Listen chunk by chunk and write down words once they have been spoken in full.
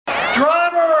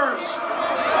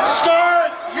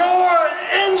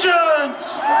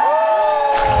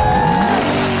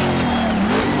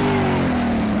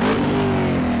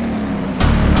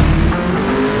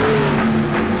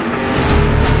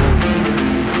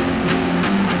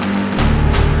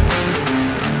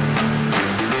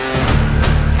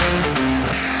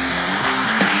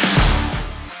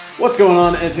What's going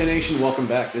on, NFA Nation? Welcome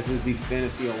back. This is the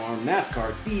Fantasy Alarm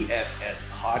NASCAR DFS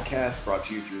podcast brought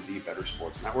to you through the Better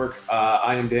Sports Network.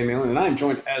 I am Dan Malin, and I am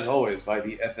joined, as always, by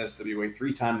the FSWA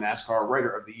three-time NASCAR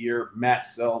Writer of the Year, Matt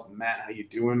Sells. Matt, how you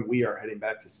doing? We are heading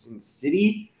back to Sin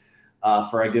City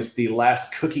for, I guess, the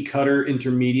last cookie-cutter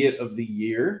intermediate of the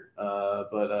year.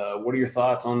 But what are your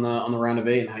thoughts on the round of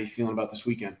 8 and how you feeling about this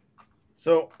weekend?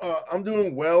 So I'm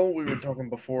doing well. We were talking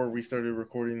before we started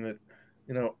recording that,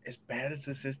 as bad as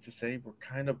this is to say, we're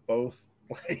kind of both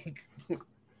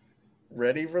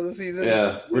ready for the season.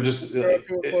 Yeah, we're just,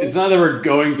 it's not that we're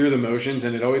going through the motions,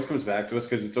 and it always comes back to us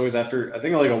because it's always after, I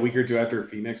think like a week or two after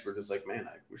Phoenix, we're just like, man,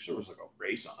 I wish there was like a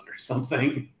race on or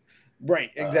something. Right,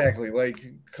 exactly.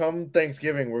 Come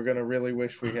Thanksgiving, we're going to really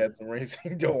wish we had some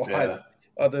racing to watch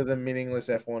other than meaningless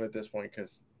F1 at this point,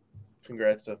 because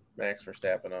congrats to Max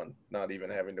Verstappen on not even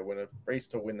having to win a race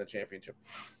to win the championship.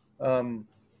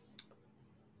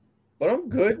 But I'm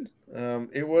good.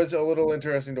 It was a little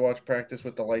interesting to watch practice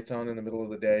with the lights on in the middle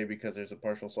of the day because there's a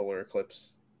partial solar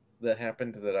eclipse that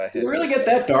happened that I had. Did it really get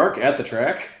that dark at the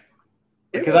track?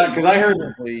 Because I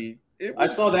heard, I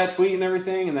saw that tweet and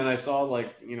everything, and then I saw I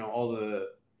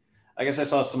guess I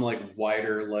saw some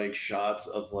wider shots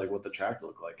of what the track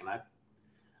looked like, and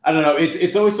I don't know.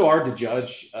 It's always so hard to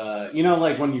judge.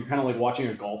 When you're kind of watching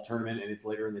a golf tournament and it's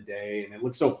later in the day and it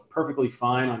looks so perfectly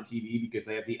fine on TV because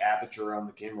they have the aperture on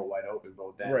the camera wide open.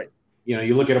 But then, right.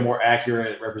 You look at a more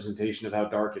accurate representation of how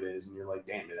dark it is, and you're like,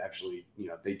 damn, it actually,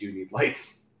 they do need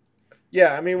lights.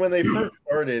 Yeah, I mean, when they first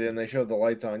started and they showed the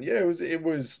lights on, it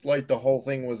was like the whole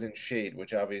thing was in shade,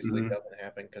 which obviously doesn't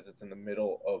happen because it's in the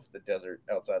middle of the desert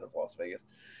outside of Las Vegas.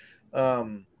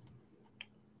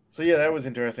 So, yeah, that was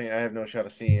interesting. I have no shot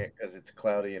of seeing it because it's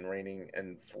cloudy and raining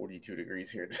and 42 degrees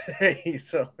here today,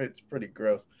 so it's pretty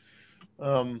gross.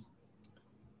 But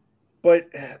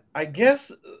I guess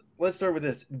let's start with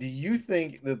this. Do you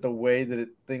think that the way that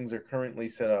things are currently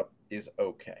set up is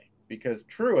okay? Because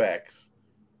Truex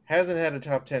hasn't had a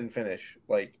top 10 finish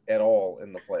at all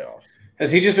in the playoffs. Has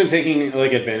he just been taking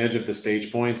advantage of the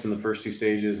stage points in the first two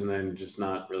stages and then just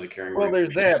not really caring? Well,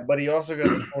 there's that, but he also got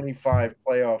the 25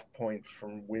 playoff points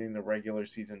from winning the regular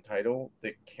season title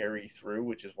that carry through,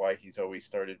 which is why he's always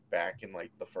started back in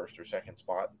the first or second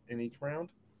spot in each round.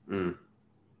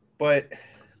 But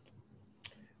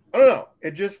I don't know.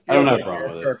 It just feels like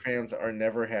NASCAR fans are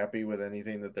never happy with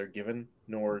anything that they're given,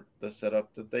 nor the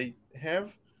setup that they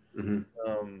have.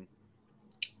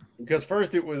 Because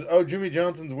first it was, Jimmy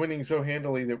Johnson's winning so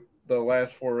handily that the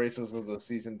last 4 races of the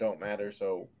season don't matter.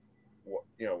 So,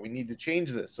 we need to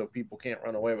change this so people can't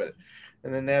run away with it.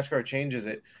 And then NASCAR changes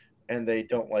it, and they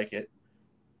don't like it,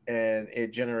 and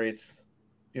it generates,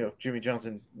 Jimmy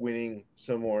Johnson winning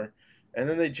some more. And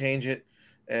then they change it,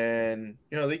 and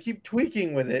they keep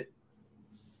tweaking with it.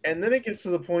 And then it gets to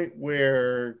the point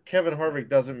where Kevin Harvick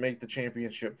doesn't make the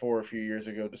championship 4 a few years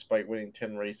ago, despite winning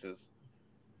 10 races.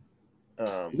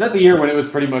 Is that the year when it was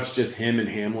pretty much just him and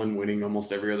Hamlin winning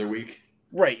almost every other week?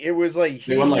 Right. It was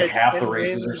he won half the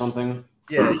races or something.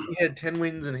 Yeah, he had 10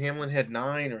 wins and Hamlin had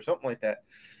 9 or something like that.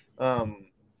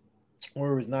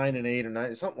 Or it was 9 and 8 or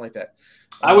 9, something like that.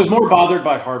 I was more bothered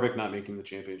by Harvick not making the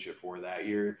championship 4 that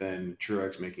year than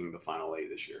Truex making the final 8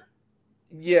 this year.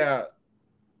 Yeah.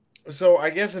 So I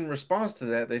guess in response to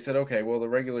that, they said, okay, well, the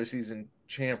regular season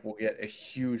champ will get a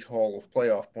huge haul of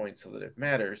playoff points so that it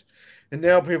matters. And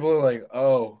now people are like,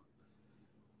 oh,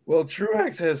 well,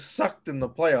 Truex has sucked in the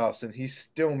playoffs and he's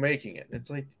still making it.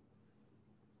 It's like,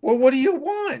 well, what do you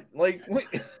want?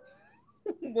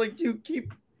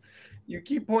 You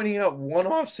keep pointing out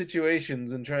one-off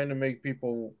situations and trying to make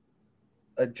people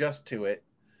adjust to it.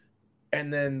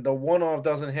 And then the one-off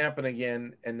doesn't happen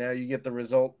again, and now you get the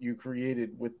result you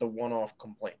created with the one-off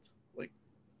complaints.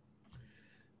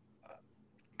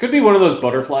 Could be one of those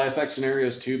butterfly effect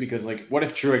scenarios too, because what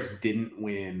if Truex didn't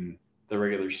win the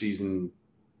regular season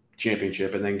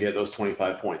championship and then get those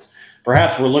 25 points?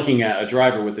 Perhaps we're looking at a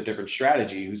driver with a different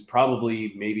strategy who's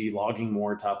probably maybe logging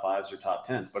more top 5s or top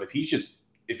 10s. But if he's just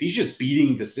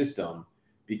beating the system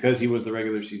because he was the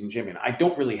regular season champion, I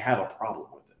don't really have a problem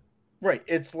with it. Right.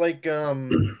 It's like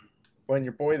when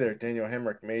your boy there, Daniel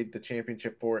Hemrick, made the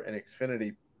championship for an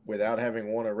Xfinity without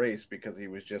having won a race because he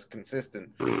was just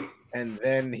consistent. And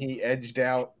then he edged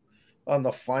out on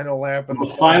the final lap. On the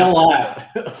final lap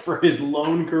for his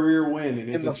lone career win. And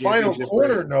in the final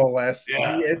corner, race. No less.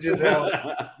 Yeah. He edges out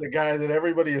the guy that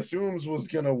everybody assumes was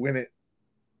going to win it.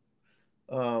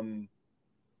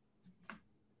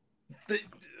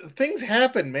 Things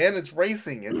happen, man. It's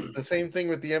racing. It's the same thing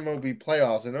with the MLB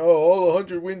playoffs. And all the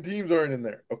 100-win teams aren't in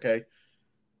there. Okay.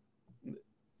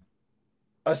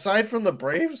 aside from the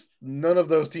Braves, none of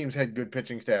those teams had good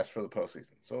pitching staffs for the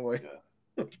postseason. So like,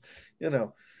 Yeah, you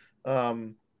know,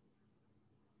 um,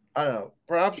 I don't know.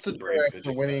 Props to the Braves Truex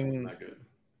for pitching staff was winning. not good.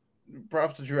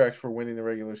 Props to Truex for winning the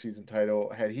regular season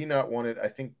title. Had he not won it, I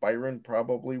think Byron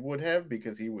probably would have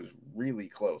because he was really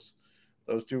close.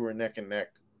 Those two were neck and neck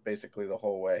basically the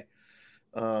whole way.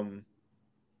 Um,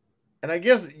 and I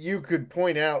guess you could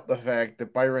point out the fact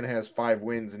that Byron has 5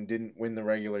 wins and didn't win the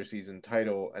regular season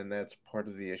title, and that's part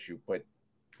of the issue. But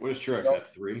What does Truex no, have?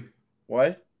 3?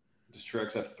 what? Does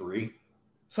Truex have 3?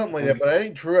 Something like Before that. he, But I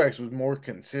think Truex was more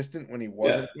consistent when he yeah,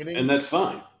 wasn't and winning, that's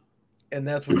fine. and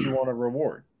that's what you want to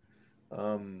reward.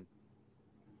 Um,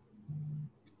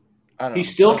 I don't He's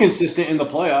know. still consistent in the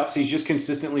playoffs. He's just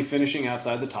consistently finishing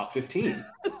outside the top 15.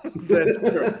 That's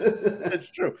true. That's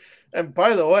true. And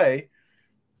by the way,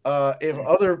 if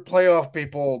other playoff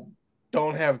people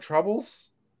don't have troubles,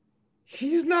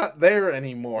 he's not there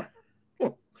anymore.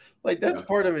 Like that's Yeah.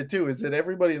 part of it too, is that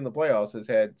everybody in the playoffs has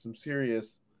had some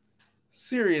serious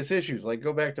issues. Like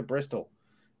go back to Bristol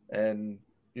and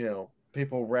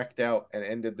people wrecked out and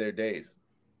ended their days.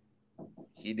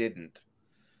 He didn't.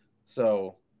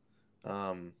 So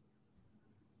um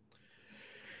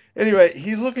anyway,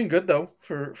 he's looking good though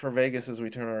for Vegas as we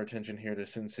turn our attention here to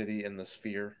Sin City and the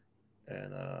Sphere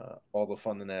and all the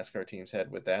fun the NASCAR teams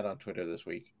had with that on Twitter this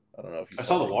week. I don't know if you I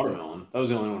saw saw the any of that. watermelon. That was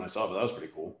the only one I saw, but that was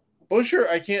pretty cool. Busher,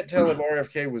 I can't tell if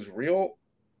RFK was real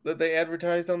that they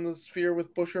advertised on the Sphere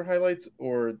with Busher highlights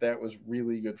or that was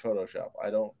really good Photoshop. I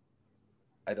don't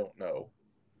know.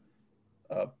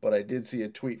 But I did see a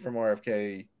tweet from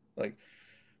RFK like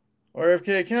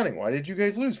RFK accounting. Why did you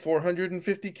guys lose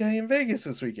 450K in Vegas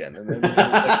this weekend? And then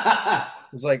it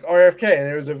was like RFK, and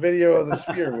there was a video of the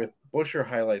Sphere with Busher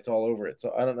highlights all over it.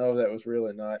 So I don't know if that was real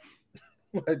or not,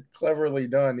 but cleverly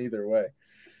done either way.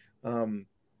 Um,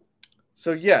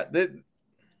 so yeah,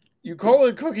 you call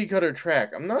it a cookie cutter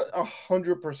track. I'm not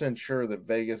 100% sure that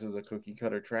Vegas is a cookie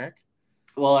cutter track.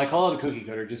 Well, I call it a cookie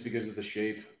cutter just because of the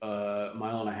shape.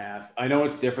 Mile and a half. I know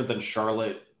it's different than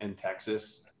Charlotte and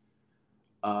Texas.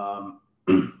 A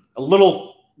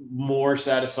little more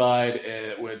satisfied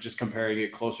with just comparing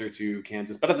it closer to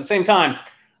Kansas, but at the same time,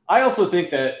 I also think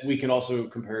that we can also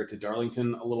compare it to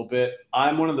Darlington a little bit.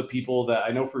 I'm one of the people that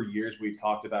I know for years we've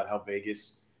talked about how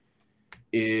Vegas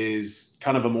is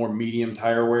kind of a more medium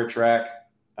tire wear track,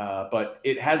 but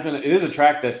it is a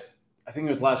track that's I think it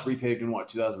was last repaved in what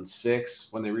 2006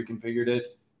 when they reconfigured it.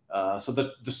 So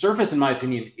the surface, in my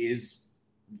opinion, is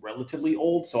relatively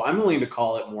old. So I'm willing to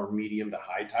call it more medium to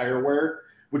high tire wear,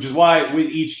 which is why with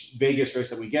each Vegas race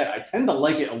that we get, I tend to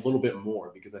like it a little bit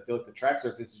more because I feel like the track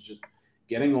surface is just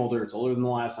getting older. It's older than the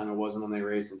last time it was when they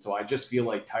raced, and so I just feel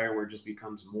like tire wear just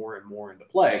becomes more and more into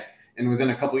play. And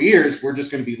within a couple of years, we're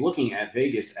just going to be looking at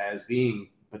Vegas as being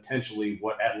potentially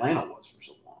what Atlanta was for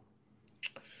so long.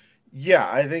 Yeah,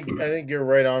 I think you're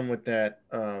right on with that.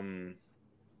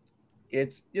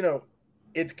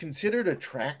 It's considered a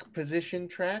track position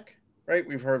track, right?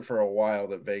 We've heard for a while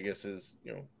that Vegas is,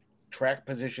 track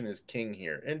position is king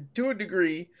here. And to a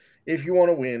degree, if you want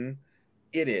to win,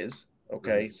 it is.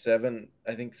 Okay. Mm-hmm.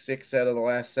 I think 6 out of the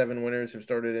last 7 winners have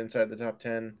started inside the top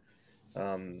 10.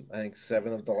 I think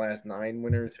 7 of the last 9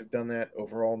 winners have done that.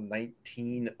 Overall,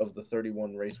 19 of the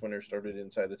 31 race winners started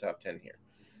inside the top 10 here.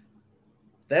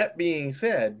 That being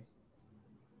said,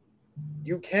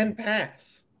 you can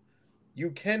pass.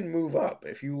 You can move up.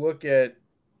 If you look at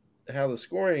how the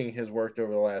scoring has worked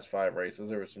over the last 5 races,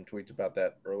 there were some tweets about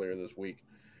that earlier this week.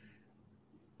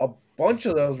 A bunch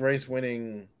of those race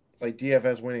winning, like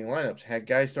DFS winning lineups, had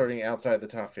guys starting outside the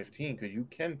top 15 because you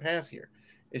can pass here.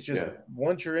 It's just Yeah.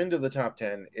 once you're into the top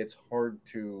 10, it's hard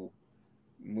to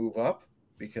move up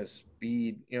because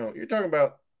speed, you're talking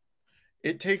about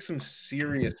it takes some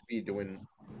serious speed to win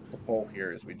the pole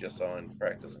here, as we just saw in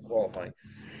practice and qualifying.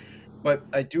 But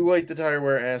I do like the tire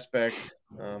wear aspect.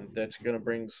 That's going to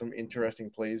bring some interesting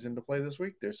plays into play this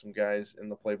week. There's some guys in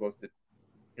the playbook that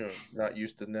not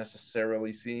used to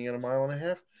necessarily seeing in a mile and a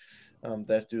half.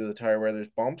 That's due to the tire wear. There's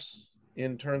bumps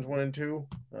in turns 1 and 2.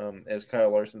 As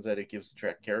Kyle Larson said, it gives the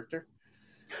track character.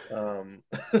 Um,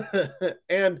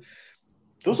 and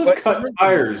Those have but you cut mentioned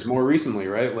tires more recently,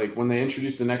 right? Like when they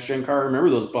introduced the next gen car, I remember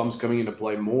those bumps coming into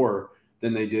play more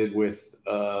than they did with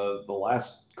the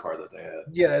last car that they had.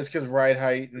 yeah, that's because ride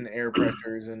height and air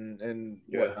pressures and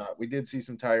Yeah. whatnot. We did see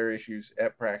some tire issues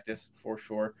at practice for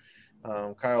sure.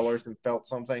 Kyle Larson felt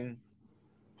something,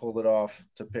 pulled it off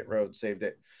to pit road, saved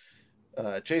it.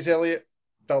 Chase Elliott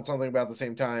felt something about the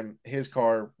same time. His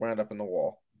car wound up in the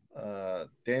wall.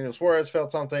 Daniel Suarez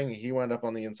felt something. He wound up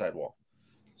on the inside wall.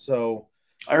 So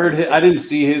I heard I didn't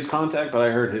see his contact, but I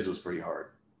heard his was pretty hard.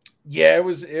 Yeah, it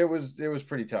was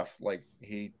pretty tough. Like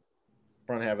he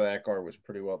front half of that car was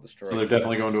pretty well So they're destroyed.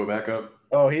 definitely going to a backup.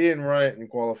 Oh, he didn't run it in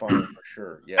qualifying for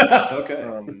sure. Yeah. Okay.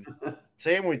 Um,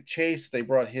 Same with Chase. They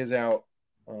brought his out.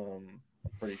 I'm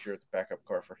pretty sure it's a backup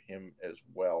car for him as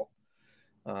well.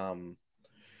 Um,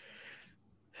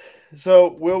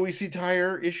 so will we see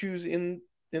tire issues in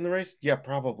the race? Yeah,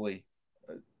 probably.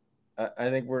 I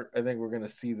think we're gonna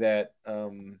see that.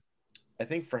 I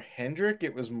think for Hendrick,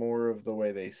 it was more of the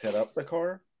way they set up the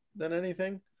car than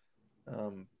anything.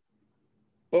 Um,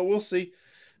 but we'll see.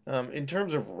 In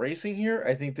terms of racing here,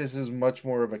 I think this is much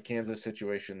more of a Kansas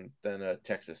situation than a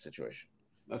Texas situation.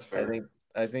 That's I fair. think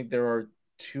I think there are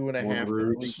two and a More half to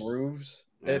three grooves. grooves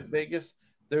Yeah. at Vegas.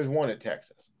 There's one at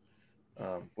Texas,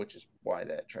 which is why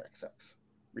that track sucks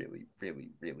really,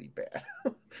 really, really bad.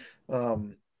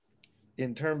 um,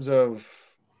 in terms of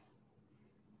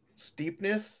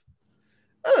steepness,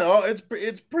 I don't know.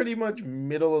 It's pretty much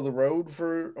middle of the road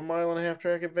for a mile and a half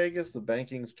track at Vegas. The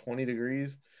banking's 20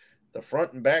 degrees. The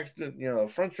front and back,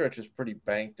 front stretch is pretty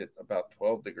banked at about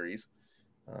 12 degrees.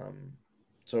 Um,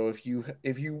 so if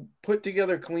you put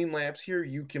together clean laps here,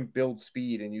 you can build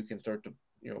speed and you can start to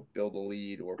build a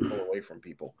lead or pull away from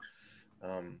people.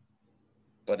 Um,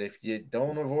 but if you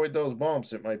don't avoid those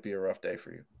bumps, it might be a rough day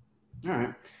for you.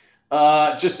 All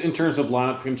right. Just in terms of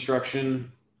lineup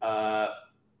construction, uh,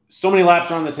 so many laps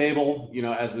are on the table,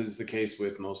 as is the case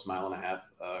with most mile and a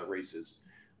half races.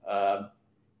 Uh,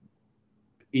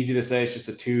 Easy to say it's just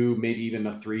a two, maybe even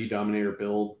a three dominator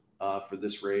build for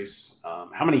this race.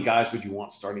 How many guys would you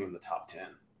want starting in the top 10?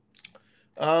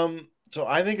 So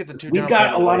I think it's a two We've got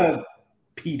a dominator lot race. of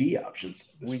PD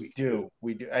options this We week, too. do,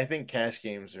 we do. I think cash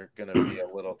games are going to be a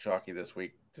little chalky this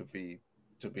week, to be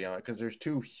honest, because there's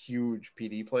two huge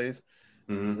PD plays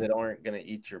Hmm. that aren't going to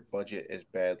eat your budget as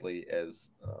badly as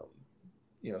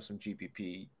some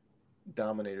GPP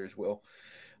dominators will.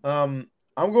 I'm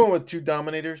going with two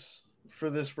dominators for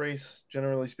this race.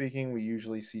 Generally speaking, we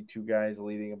usually see two guys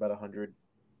leading about 100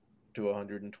 to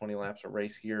 120 laps a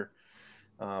race here.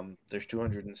 There's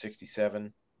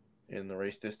 267 in the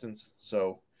race distance.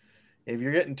 So if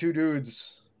you're getting two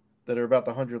dudes that are about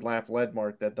the 100 lap lead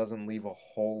mark, that doesn't leave a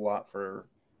whole lot for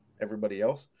everybody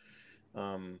else.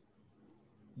 Um,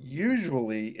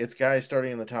 Usually, it's guys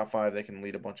starting in the top five that can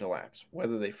lead a bunch of laps.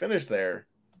 Whether they finish there,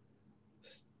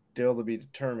 still to be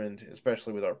determined,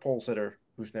 especially with our pole sitter,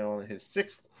 who's now on his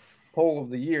sixth pole of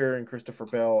the year, and Christopher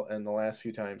Bell. And the last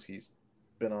few times he's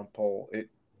been on pole, it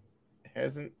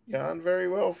hasn't gone very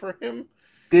well for him.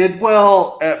 Did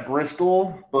well at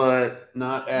Bristol, but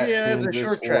not at Yeah, it's a Kansas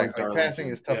short or track. Like passing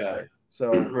Darlington. is tough Yeah, there. So,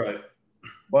 right.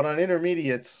 but on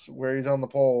intermediates where he's on the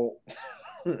pole,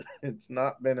 it's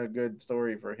not been a good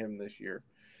story for him this year.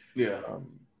 Yeah.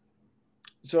 Um,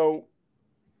 so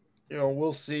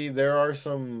we'll see. There are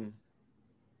some.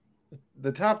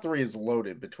 The top three is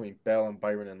loaded between Bell and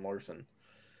Byron and Larson.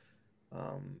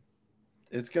 Um,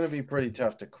 it's going to be pretty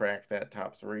tough to crack that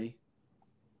top three,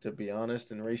 to be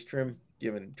honest, in race trim,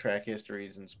 given track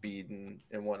histories and speed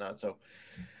and whatnot. So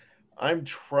I'm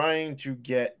trying to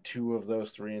get two of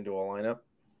those three into a lineup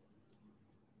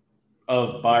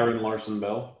Of Byron Larson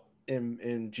Bell. in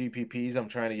GPPs. I'm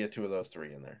trying to get two of those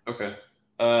three in there. Okay.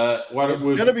 What It's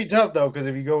gonna would be tough though, because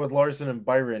if you go with Larson and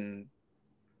Byron,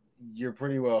 you're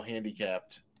pretty well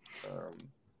handicapped.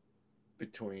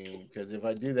 Between because if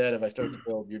I do that, if I start to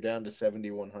build, you're down to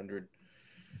 7,100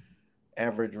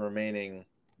 average remaining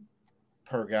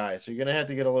per guy. So you're gonna have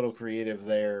to get a little creative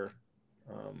there.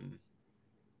 Um,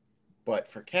 but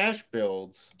for cash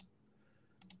builds,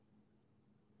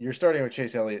 you're starting with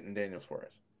Chase Elliott and Daniel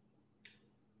Suarez.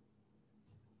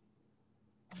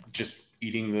 just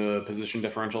eating the position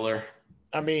differential there?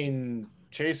 I mean,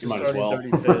 Chase You is might as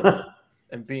starting well. 35th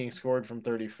and being scored from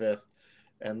 35th,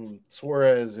 and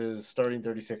Suarez is starting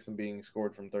 36th and being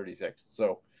scored from 36th.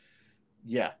 So,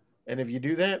 yeah. And if you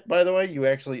do that, by the way, you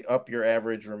actually up your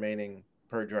average remaining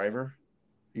per driver.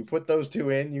 You put those two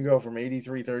in, you go from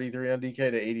 83.33 on DK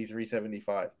to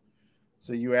 83.75.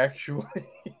 So you actually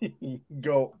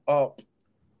go up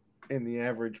in the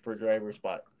average per driver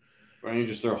spot. Why don't you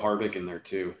just throw Harvick in there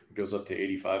too? It goes up to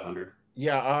 8,500.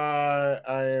 Yeah,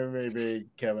 I am a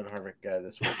big Kevin Harvick guy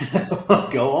this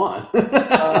week. Go on.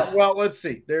 Well, let's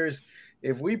see. There's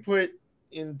if we put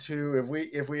into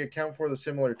if we account for the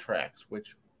similar tracks,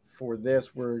 which for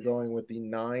this we're going with the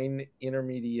 9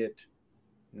 intermediate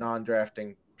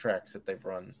non-drafting tracks that they've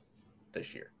run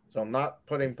this year. So I'm not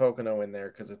putting Pocono in there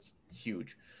because it's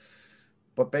huge.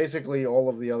 But basically all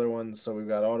of the other ones. So we've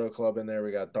got Auto Club in there.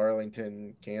 We got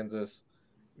Darlington, Kansas,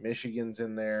 Michigan's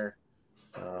in there.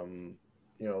 Um,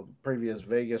 Previous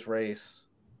Vegas race.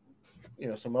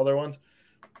 Some other ones.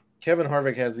 Kevin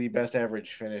Harvick has the best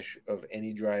average finish of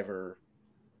any driver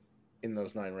in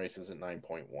those 9 races at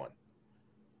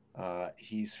 9.1.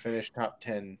 He's finished top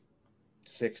 10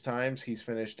 6 times. He's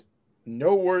finished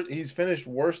no worse. He's finished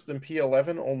worse than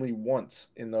P11 only once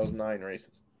in those 9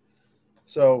 races.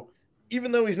 So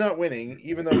even though he's not winning,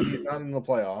 even though he's not in the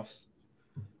playoffs,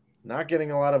 not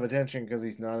getting a lot of attention because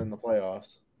he's not in the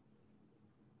playoffs,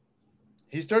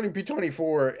 he's starting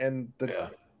P24, and the Yeah.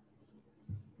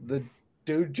 the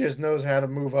dude just knows how to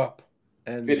move up.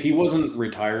 If And he wasn't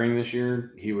retiring this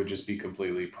year, he would just be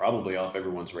completely probably off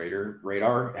everyone's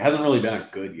radar. It hasn't really been a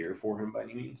good year for him by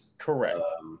any means. correct.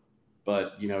 Um,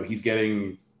 but he's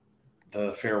getting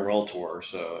the farewell tour,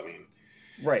 so I mean,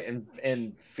 Right,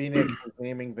 and Phoenix is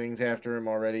naming things after him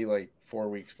already, like 4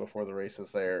 weeks before the race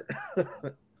is there,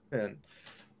 and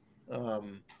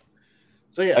um,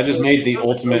 so I yeah, just so made the not the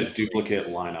ultimate duplicate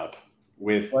lineup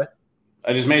with what?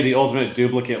 I just made the ultimate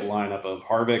duplicate lineup of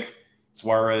Harvick,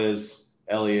 Suarez,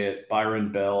 Elliott,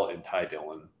 Byron Bell, and Ty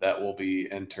Dillon. That will be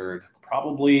entered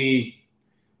probably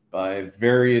by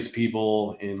various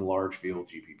people in large field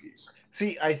GPPs.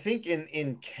 See, I think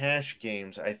in cash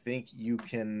games, I think you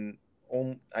can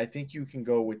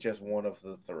go with just one of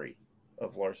the three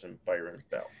of Larson, Byron,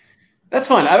 Bell. That's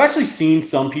fine. I've actually seen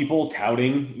some people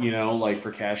touting, like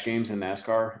for cash games in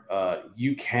NASCAR,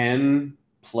 you can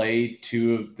play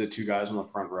two of the two guys on the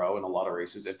front row in a lot of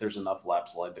races if there's enough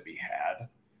laps led to be had.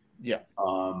 Yeah,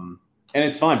 Um, and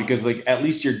it's fine because like at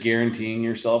least you're guaranteeing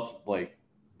yourself like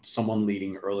someone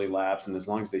leading early laps, and as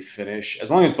long as they finish,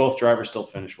 as long as both drivers still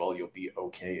finish well, you'll be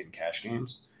okay in cash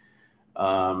games.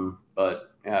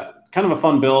 But yeah, kind of a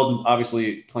fun build.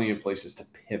 Obviously, plenty of places to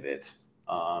pivot.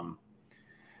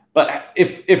 But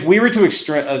if we were to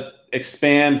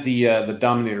expand the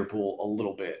Dominator pool a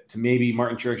little bit to maybe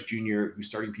Martin Truex Jr., who's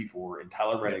starting P4, and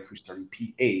Tyler yeah. Reddick, who's starting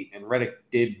P8, and Reddick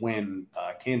did win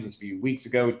Kansas a few weeks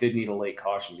ago, did need a late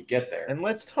caution to get there. And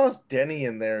let's toss Denny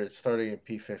in there starting at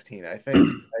P15. I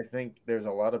think there's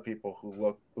a lot of people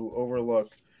who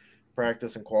overlook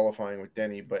practice and qualifying with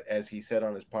Denny, but as he said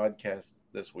on his podcast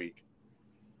this week,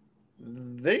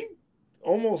 they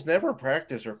almost never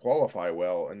practice or qualify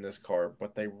well in this car,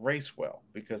 but they race well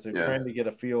because they're Yeah. trying to get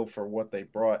a feel for what they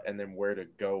brought and then where to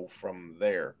go from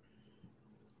there.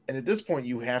 And at this point,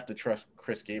 you have to trust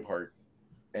Chris Gabehart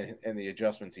and the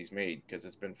adjustments he's made because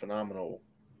it's been phenomenal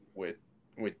with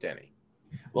Denny.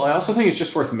 Well, I also think it's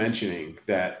just worth mentioning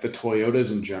that the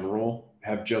Toyotas in general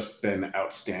have just been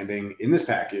outstanding in this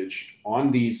package on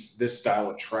this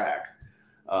style of track.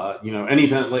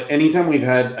 Anytime we've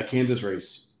had a Kansas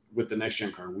race with the next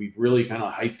gen car, we've really kind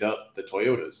of hyped up the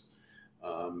Toyotas,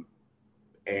 um,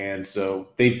 and so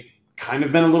they've kind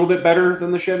of been a little bit better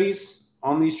than the Chevys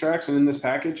on these tracks and in this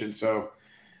package. And so,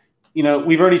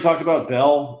 we've already talked about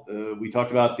Bell. We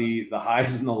talked about the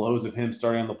highs and the lows of him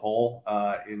starting on the pole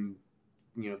in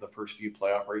the first few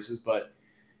playoff races, but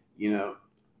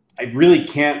I really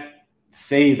can't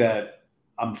say that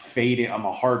I'm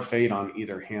a hard fade on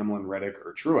either Hamlin, Reddick,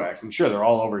 or Truex. And sure, they're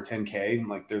all over 10K, and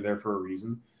like they're there for a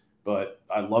reason. But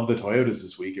I love the Toyotas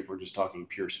this week if we're just talking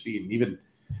pure speed. And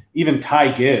even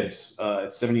Ty Gibbs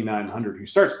at 7,900, who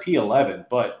starts P11,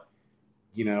 but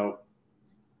if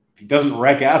he doesn't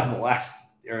wreck out of the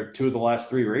last or two of the last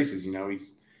three races,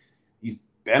 he's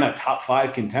been a top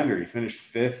 5 contender. He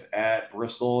finished 5th at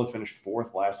Bristol. He finished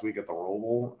 4th last week at the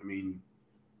Roval. I mean,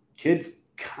 kid's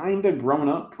kind of grown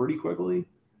up pretty quickly.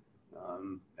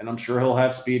 And I'm sure he'll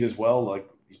have speed as well. Like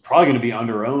he's probably going to be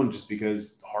under owned just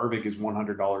because Harvick is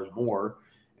 $100 more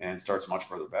and starts much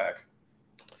further back.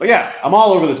 But yeah, I'm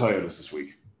all over the Toyotas this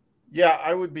week. Yeah,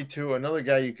 I would be too. Another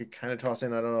guy you could kind of toss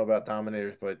in. I don't know about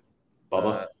Dominators, but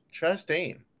Bubba.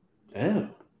 Chastain.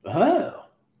 Oh.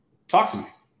 Talk to me.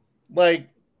 Like,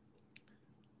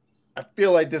 I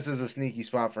feel like this is a sneaky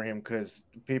spot for him because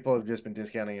people have just been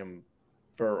discounting him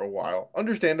for a while,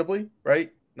 understandably,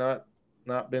 right? Not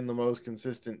been the most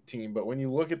consistent team, but when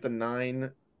you look at the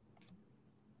 9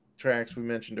 tracks we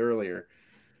mentioned earlier,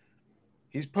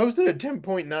 he's posted a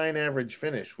 10.9 average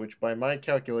finish, which by my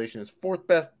calculation is 4th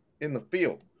best in the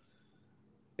field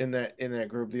in that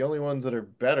group. The only ones that are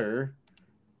better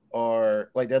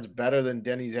are like that's better than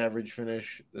Denny's average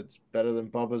finish. That's better than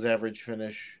Bubba's average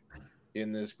finish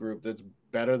in this group. That's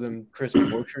better than Chris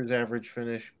Buescher's average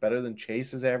finish. Better than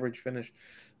Chase's average finish.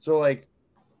 So like,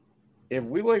 if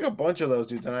we like a bunch of those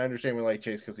dudes, and I understand we like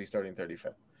Chase because he's starting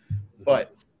 35th,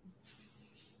 but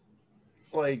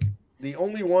like the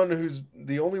only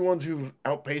ones who've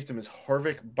outpaced him is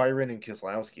Harvick, Byron, and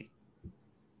Keselowski.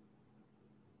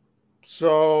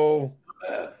 So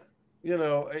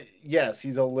yes,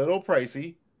 he's a little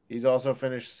pricey. He's also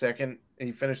finished second.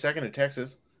 He finished second at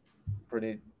Texas,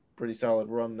 pretty pretty solid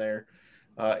run there.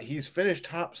 He's finished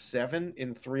top 7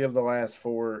 in 3 of the last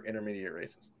 4 intermediate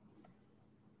races.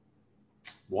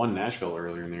 Won Nashville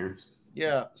earlier in the year.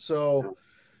 Yeah, so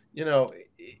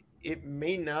it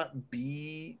may not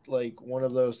be like one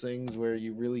of those things where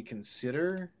you really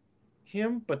consider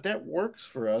him, but that works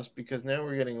for us because now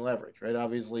we're getting leverage, right?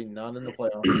 Obviously, not in the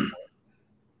playoffs anymore.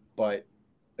 But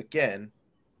again,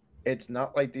 it's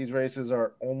not like these races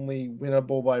are only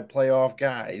winnable by playoff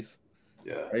guys,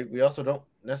 Yeah. right? We also don't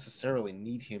necessarily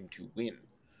need him to win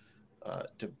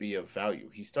to be of value.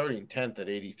 He's starting 10th at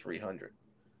 8,300.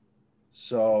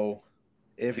 So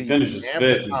if If he he finishes nabs a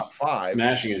fifth, top he's 5,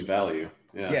 smashing his value.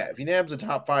 Yeah. yeah, if he nabs a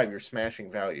top 5, you're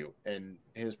smashing value. And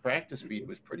his practice speed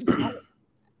was pretty solid,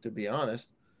 to be honest.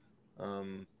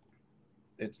 Um,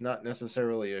 it's not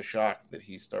necessarily a shock that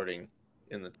he's starting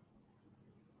in the.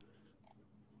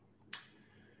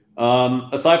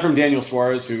 Aside from Daniel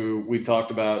Suarez, who we've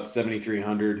talked about,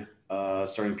 7,300,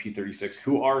 starting P36,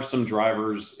 who are some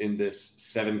drivers in this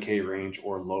 7K range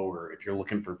or lower if you're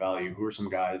looking for value? Who are some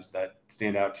guys that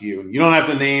stand out to you? And you don't have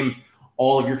to name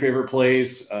all of your favorite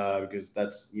plays because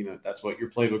that's what your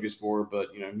playbook is for. But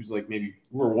who's like maybe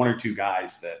who are one or two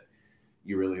guys that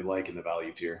you really like in the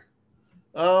value tier?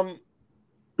 Um,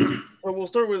 well, we'll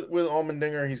start with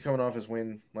Allmendinger. He's coming off his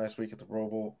win last week at the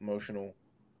Roval, emotional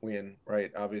win,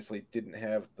 right? Obviously, didn't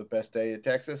have the best day at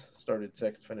Texas. Started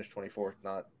 6th, finished 24th.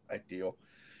 Not ideal,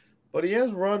 but he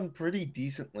has run pretty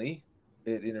decently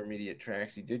at intermediate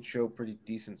tracks. He did show pretty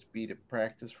decent speed at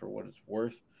practice for what it's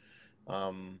worth.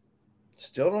 Um,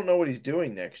 Still don't know what he's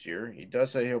doing next year. He does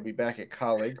say he'll be back at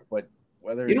college, but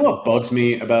whether You know it's what bugs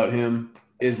me about him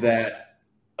is that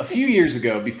a few years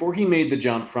ago, before he made the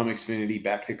jump from Xfinity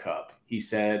back to Cup, he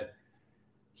said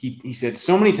he said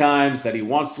so many times that he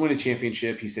wants to win a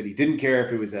championship. He said he didn't care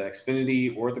if it was at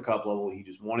Xfinity or at the Cup level. He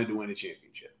just wanted to win a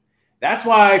championship. That's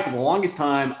why, for the longest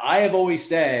time, I have always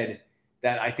said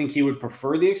that I think he would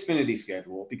prefer the Xfinity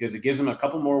schedule because it gives him a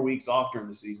couple more weeks off during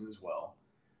the season as well.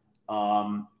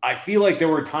 I feel like there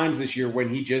were times this year when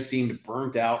he just seemed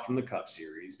burnt out from the Cup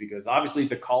Series because obviously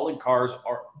the Kaulig cars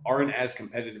aren't as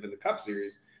competitive in the Cup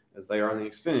Series as they are in the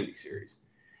Xfinity Series.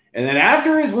 And then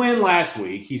after his win last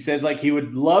week, he says like he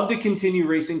would love to continue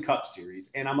racing Cup Series,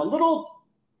 and I'm a little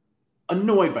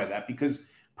annoyed by that because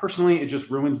personally, it just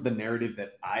ruins the narrative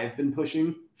that I've been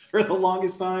pushing for the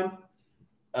longest time.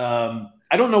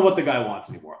 I don't know what the guy wants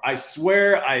anymore. I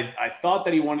swear I thought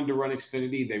that he wanted to run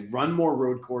Xfinity. They run more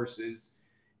road courses.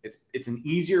 It's an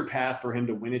easier path for him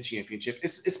to win a championship,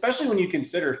 especially when you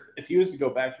consider if he was to go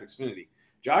back to Xfinity.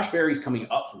 Josh Berry's coming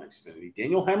up from Xfinity.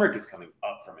 Daniel Hemrick is coming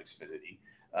up from Xfinity.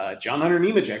 John Hunter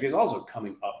Nemechek is also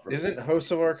coming up from isn't Xfinity.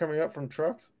 Hocevar coming up from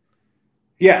trucks?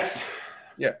 Yes.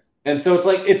 Yeah. And so it's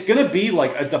like it's going to be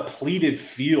like a depleted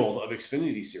field of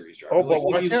Xfinity Series drivers. Oh, but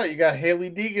like watch out! You got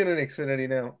Haley Deegan in Xfinity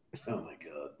now. Oh my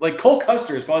god! Like Cole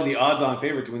Custer is probably the odds-on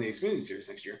favorite to win the Xfinity Series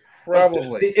next year.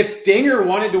 Probably. If Dinger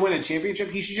wanted to win a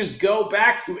championship, he should just go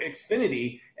back to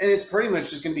Xfinity, and it's pretty much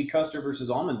just going to be Custer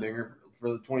versus Allmendinger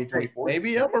for the 2024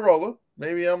 Maybe season. Almirola.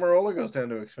 Maybe Almirola goes down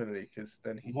to Xfinity because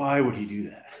then Why would he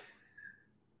do that?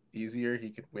 Easier.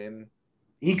 He could win.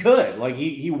 He could. Like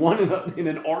he won in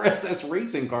an RSS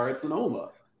racing car at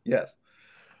Sonoma. Yes.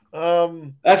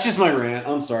 That's just my rant.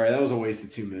 I'm sorry. That was a waste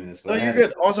of 2 minutes. But No, you're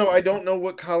good. Also, I don't know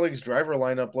what Colleague's driver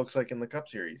lineup looks like in the Cup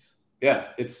Series. Yeah,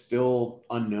 it's still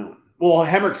unknown. Well,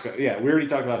 Hemrick's we already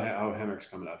talked about how Hemrick's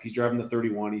coming up. He's driving the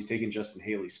 31. He's taking Justin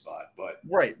Haley's spot, but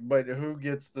right. But who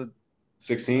gets the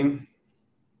 16?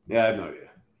 Yeah, I have no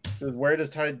idea. Where does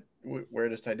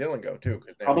Ty Dillon go too?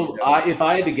 Probably, if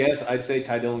I had to guess, I'd say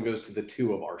Ty Dillon goes to the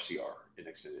 2 of RCR in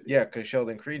Xfinity. Yeah, because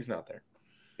Sheldon Creed's not there.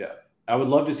 Yeah, I would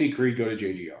love to see Creed go to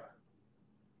JGR.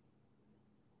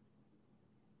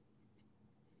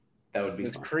 That would be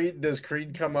fun. Does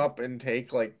Creed come up and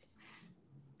take like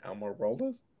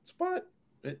Almirola's spot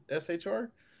at SHR?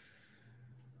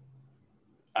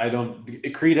 I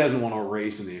don't. Creed hasn't won a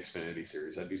race in the Xfinity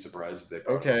Series. I'd be surprised if they.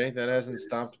 Okay, that hasn't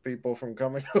stopped people from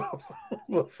coming up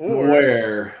before.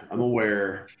 I'm I'm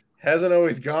aware. Hasn't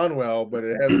always gone well, but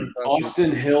it hasn't.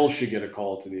 Austin Hill should get a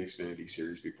call to the Xfinity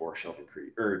Series before Sheldon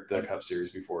Creed, or the Cup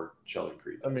Series before Sheldon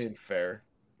Creed does. I mean, fair.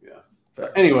 Yeah.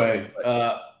 Fair. Anyway,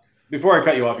 before I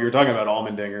cut you off, you were talking about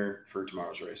Allmendinger for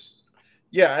tomorrow's race.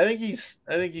 Yeah, I think he's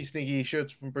sneaky. He showed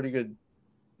some pretty good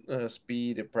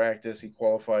speed at practice. He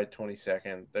qualified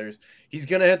 22nd. He's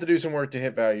gonna have to do some work to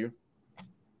hit value.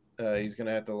 He's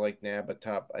gonna have to like nab a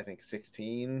top, I think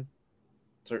 16,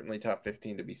 certainly top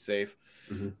 15 to be safe.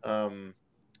 Mm-hmm.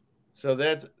 So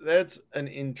that's an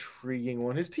intriguing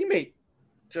one. His teammate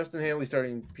Justin Haley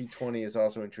starting P20 is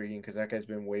also intriguing because that guy's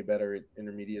been way better at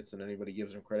intermediates than anybody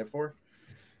gives him credit for.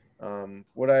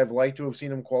 Would I have liked to have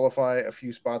seen him qualify a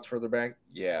few spots further back?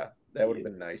 Yeah, that would have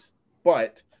been nice.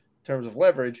 But in terms of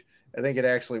leverage, I think it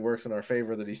actually works in our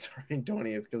favor that he's starting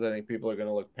 20th because I think people are going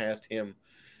to look past him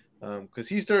because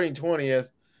he's starting 20th.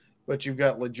 But you've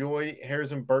got LaJoy,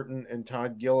 Harrison Burton, and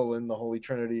Todd Gilliland, the holy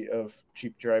trinity of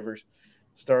cheap drivers,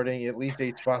 starting at least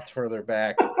 8 spots further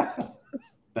back.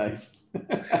 Nice.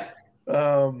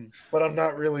 But I'm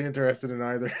not really interested in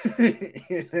either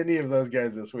in any of those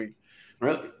guys this week.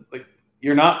 Really? Like,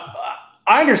 you're not.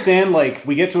 I understand. Like,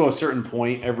 we get to a certain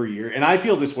point every year, and I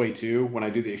feel this way too when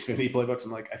I do the Xfinity playbooks.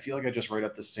 I'm like, I feel like I just write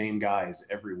up the same guys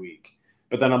every week.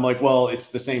 But then I'm like, well, it's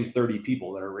the same 30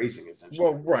 people that are racing essentially.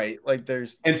 Well, right. Like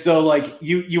there's And so like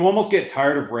you almost get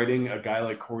tired of writing a guy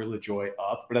like Corey LaJoy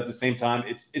up, but at the same time,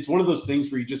 it's one of those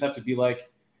things where you just have to be like,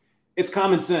 it's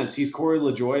common sense. He's Corey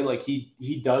LaJoy. Like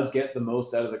he does get the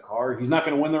most out of the car. He's not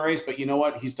going to win the race, but you know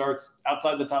what? He starts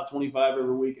outside the top 25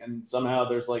 every week, and somehow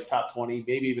there's like top 20,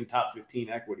 maybe even top 15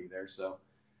 equity there. So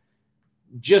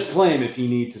just play him if you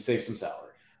need to save some salary.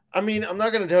 I mean, I'm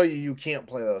not going to tell you you can't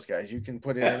play those guys. You can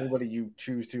put in Yeah. anybody you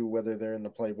choose to, whether they're in the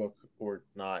playbook or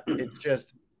not. It's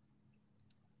just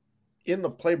in the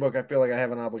playbook, I feel like I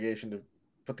have an obligation to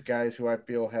put the guys who I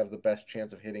feel have the best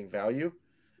chance of hitting value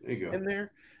There you go. in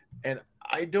there. And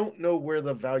I don't know where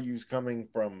the value's coming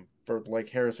from for like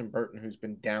Harrison Burton, who's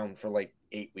been down for like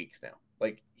 8 weeks now.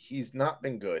 Like he's not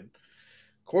been good.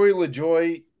 Corey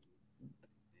LaJoy,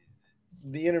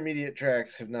 the intermediate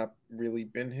tracks have not really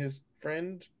been his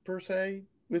friend per se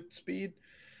with speed.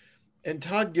 And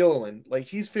Todd Gilliland, like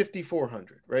he's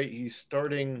 5,400, right? He's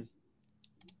starting,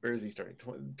 where is he starting?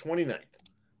 29th.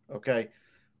 Okay.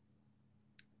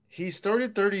 He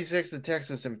started 36th at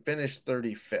Texas and finished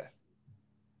 35th.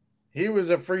 He was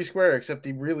a free square, except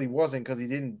he really wasn't because he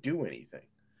didn't do anything,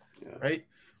 Yeah. right?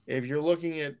 If you're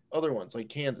looking at other ones like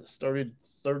Kansas, started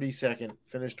 32nd,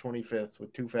 finished 25th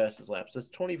with 2 fastest laps. That's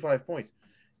 25 points.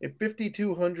 At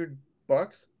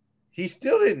 $5,200, he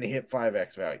still didn't hit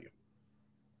 5x value.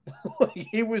 Like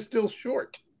he was still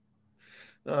short.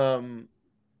 It's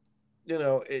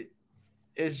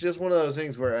just one of those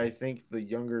things where I think the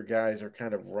younger guys are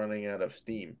kind of running out of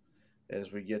steam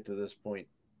as we get to this point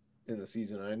in the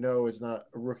season. I know it's not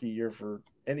a rookie year for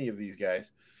any of these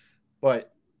guys,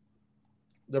 but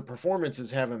the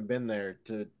performances haven't been there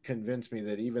to convince me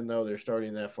that even though they're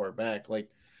starting that far back, like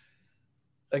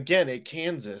again at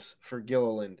Kansas for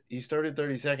Gilliland, he started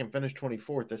 32nd, finished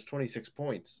 24th. That's 26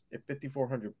 points at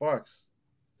 $5,400.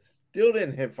 Still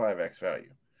didn't hit 5x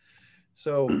value.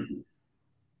 So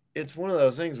it's one of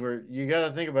those things where you got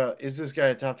to think about, is this guy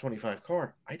a top 25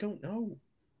 car? I don't know.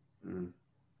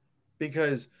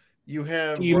 Because you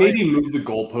have You maybe move the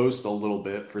goalpost a little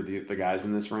bit for the guys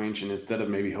in this range, and instead of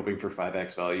maybe hoping for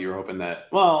 5x value, you're hoping that,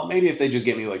 well, maybe if they just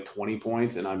get me like 20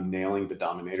 points and I'm nailing the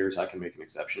dominators, I can make an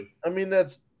exception. I mean,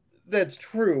 that's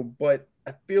true, but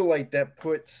I feel like that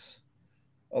puts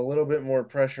a little bit more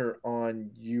pressure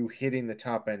on you hitting the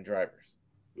top end drivers.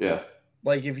 Yeah.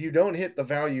 Like if you don't hit the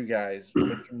value guys, but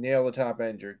you nail the top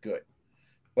end, you're good.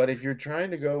 But if you're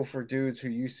trying to go for dudes who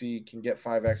you see can get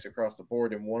 5x across the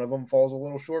board and one of them falls a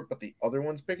little short, but the other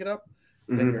ones pick it up,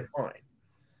 then you're fine.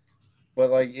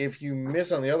 But like if you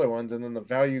miss on the other ones and then the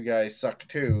value guys suck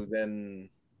too, then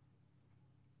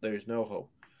there's no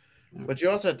hope. Yeah. But you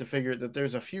also have to figure that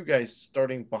there's a few guys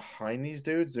starting behind these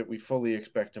dudes that we fully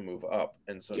expect to move up.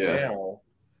 And so now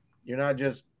you're not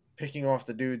just picking off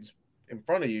the dudes in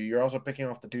front of you, you're also picking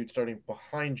off the dudes starting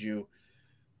behind you,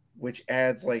 which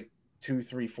adds like 2,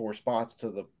 3, 4 spots to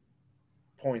the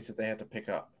points that they have to pick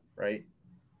up, right?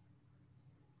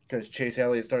 Because Chase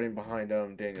Elliott starting behind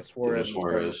him, Daniel Suarez is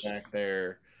starting back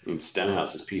there. I mean,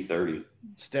 Stenhouse is P30.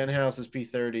 Stenhouse is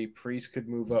P30. Priest could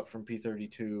move up from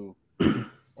P32.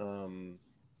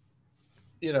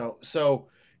 So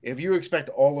if you expect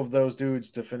all of those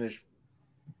dudes to finish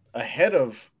ahead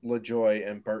of LaJoy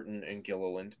and Burton and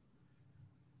Gilliland,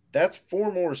 that's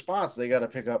 4 more spots they got to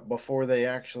pick up before they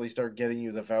actually start getting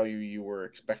you the value you were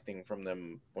expecting from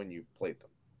them when you played them.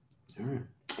 All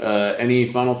right. Any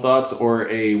final thoughts or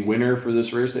a winner for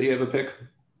this race that you have a pick?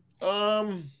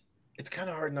 It's kind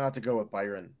of hard not to go with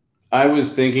Byron. I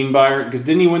was thinking Byron because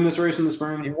didn't he win this race in the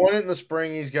spring? He won it in the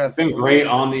spring. He's been great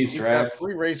on these tracks. Got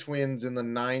 3 race wins in the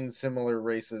 9 similar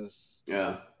races.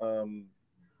 Yeah.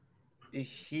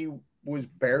 He was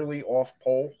barely off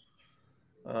pole.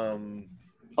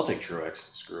 I'll take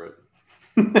Truex. Screw it.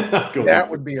 That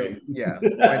would be he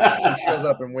shows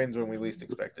up and wins when we least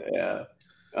expect it. Yeah.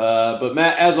 But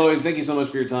Matt, as always, thank you so much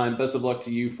for your time. Best of luck to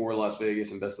you for Las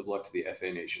Vegas, and best of luck to the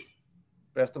FA Nation.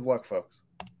 Best of luck, folks.